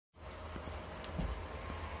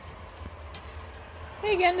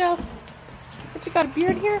Hey Gandalf, what you got, a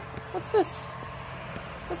beard here? What's this?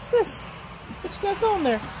 What's this? What you got going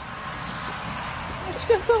there? What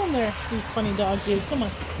you got going there? You funny dog, dude. Come on.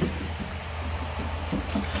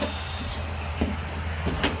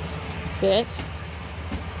 Sit.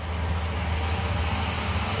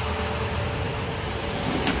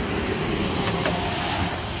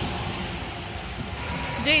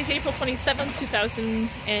 Today is April 27th,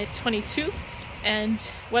 2022,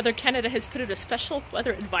 and Weather Canada has put out a special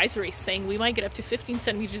weather advisory saying we might get up to 15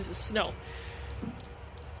 centimeters of snow.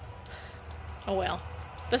 Oh well.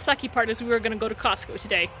 The sucky part is we were going to go to Costco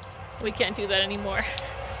today. We can't do that anymore.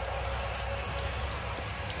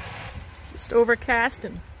 It's just overcast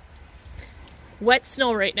and wet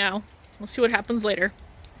snow right now. We'll see what happens later.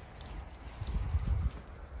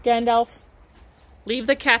 Gandalf, leave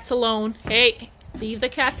the cats alone. Hey, leave the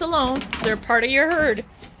cats alone. They're part of your herd.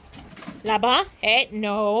 Là-bas. Hey,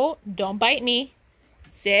 no, don't bite me.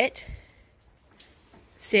 Sit.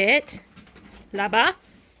 Sit. Là-bas.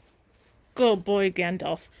 Good boy,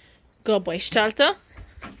 Gandalf. Good boy, Stalta.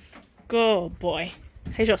 Good boy.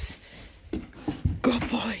 Hey, Jos. Good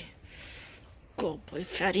boy. Good boy,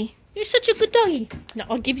 Fatty. You're such a good doggy. Now,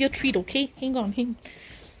 I'll give you a treat, okay? Hang on, hang on.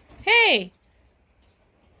 Hey!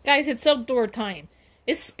 Guys, it's outdoor time.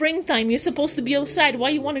 It's springtime. You're supposed to be outside. Why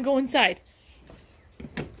you want to go inside?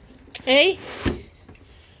 Hey?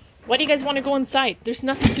 Why do you guys want to go inside? There's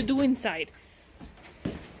nothing to do inside.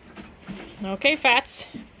 Okay, Fats.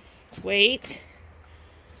 Wait.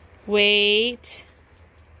 Wait.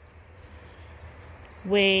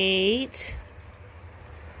 Wait.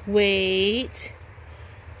 Wait.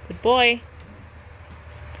 Good boy.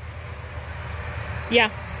 Yeah.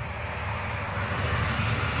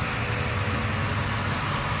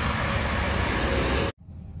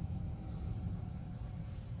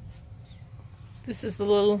 This is the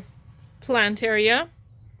little plant area.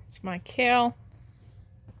 It's my kale,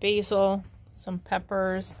 basil, some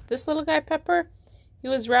peppers. This little guy, Pepper, he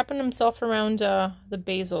was wrapping himself around the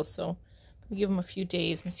basil, so we'll give him a few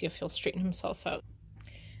days and see if he'll straighten himself out.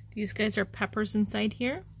 These guys are peppers inside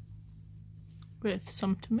here with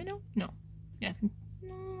some tomato. No, yeah, I think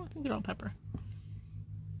they're all pepper.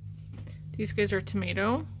 These guys are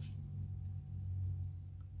tomato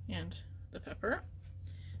and the pepper.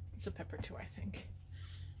 It's a pepper too, I think.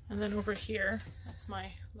 And then over here, that's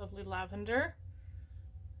my lovely lavender.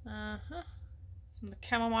 Some of the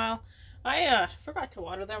chamomile. I forgot to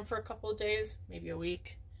water them for a couple of days, maybe a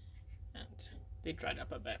week, and they dried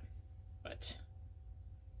up a bit. But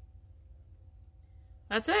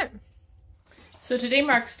that's it. So today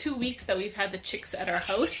marks 2 weeks that we've had the chicks at our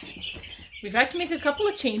house. We've had to make a couple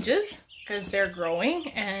of changes because they're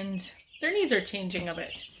growing and their needs are changing a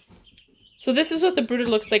bit. So this is what the brooder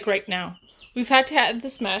looks like right now. We've had to add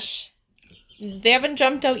this mesh. They haven't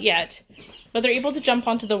jumped out yet, but they're able to jump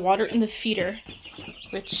onto the water in the feeder,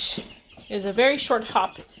 which is a very short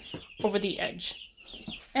hop over the edge.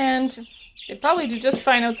 And they probably do just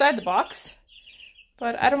fine outside the box,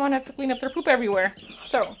 but I don't want to have to clean up their poop everywhere.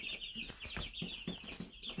 So,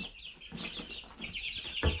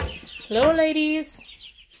 hello ladies.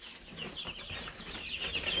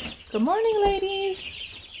 Good morning, ladies.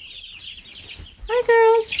 Hi,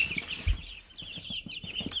 girls.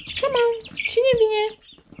 Come on, Chivia.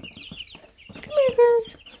 Come here,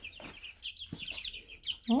 girls.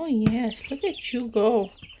 Oh, yes. Look at you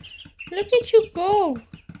go. Look at you go.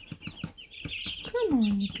 Come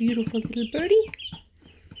on, you beautiful little birdie.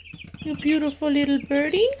 You beautiful little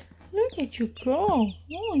birdie. Look at you go.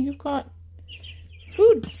 Oh, you've got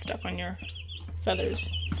food stuck on your feathers.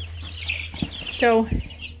 So,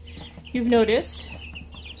 you've noticed,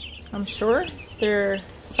 I'm sure, their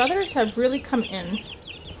feathers have really come in.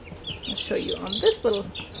 I'll show you on this little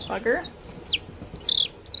bugger.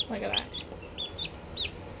 Look at that.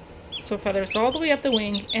 So feathers all the way up the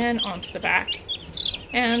wing and onto the back.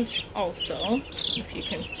 And also, if you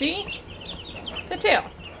can see, the tail.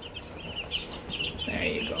 There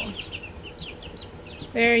you go.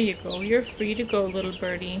 There you go. You're free to go, little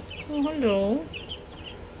birdie. Oh, hello.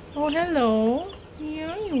 Oh, hello.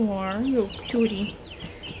 Yeah, you are. You cutie.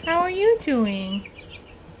 How are you doing?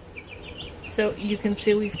 So you can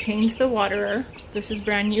see we've changed the waterer. This is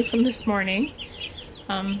brand new from this morning.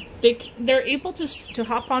 They're able to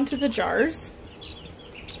hop onto the jars.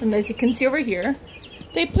 And as you can see over here,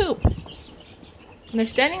 they poop. And they're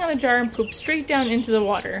standing on the jar and poop straight down into the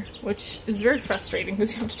water, which is very frustrating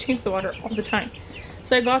because you have to change the water all the time.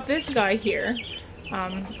 So I got this guy here,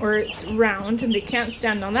 where it's round and they can't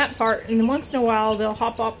stand on that part. And then once in a while, they'll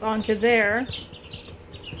hop up onto there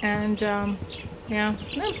and Yeah,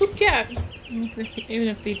 not pooped yet. Even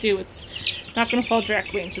if they do, it's not going to fall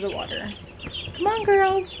directly into the water. Come on,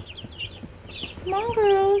 girls. Come on,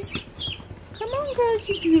 girls. Come on, girls,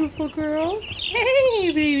 you beautiful girls.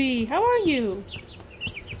 Hey, baby, how are you?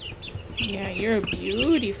 Yeah, you're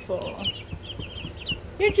beautiful.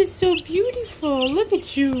 You're just so beautiful. Look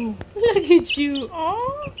at you. Look at you.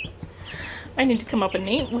 Aw. I need to come up with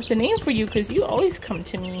a name for you because you always come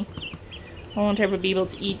to me. I won't ever be able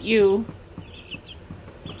to eat you.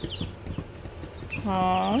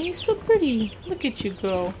 Aw, you're so pretty. Look at you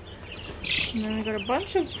go. And then I got a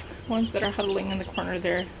bunch of ones that are huddling in the corner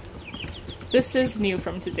there. This is new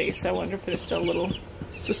from today, so I wonder if they're still a little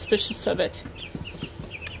suspicious of it.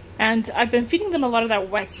 And I've been feeding them a lot of that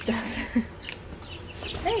wet stuff.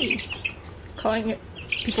 Hey!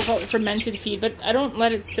 People call it fermented feed, but I don't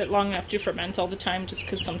let it sit long enough to ferment all the time just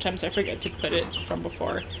because sometimes I forget to put it from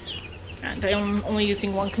before. And I'm only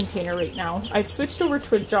using one container right now. I've switched over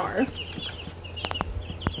to a jar.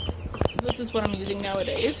 This is what I'm using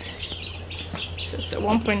nowadays. So it's a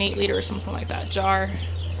 1.8 liter or something like that jar.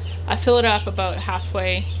 I fill it up about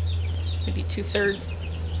halfway, maybe 2/3.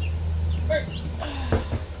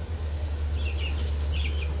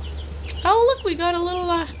 Oh look, we got a little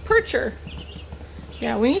percher.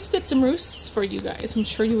 Yeah, we need to get some roosts for you guys. I'm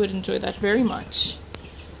sure you would enjoy that very much.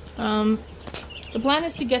 The plan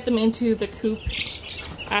is to get them into the coop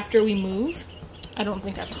after we move. I don't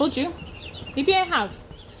think I've told you. Maybe I have.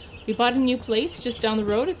 We bought a new place just down the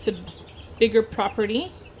road. It's a bigger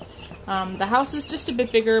property. The house is just a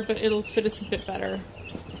bit bigger, but it'll fit us a bit better.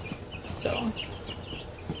 So,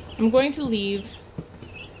 I'm going to leave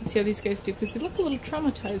and see how these guys do, because they look a little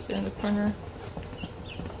traumatized there in the corner.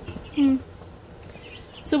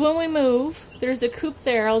 So when we move, there's a coop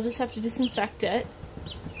there. I'll just have to disinfect it,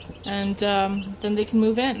 and then they can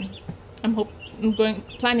move in. I'm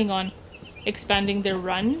planning on expanding their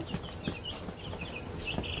run.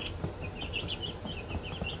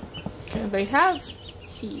 Okay, they have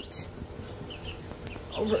heat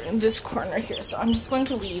over in this corner here, so I'm just going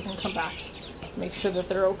to leave and come back, make sure that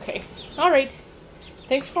they're okay. All right,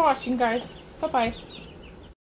 thanks for watching, guys. Bye-bye.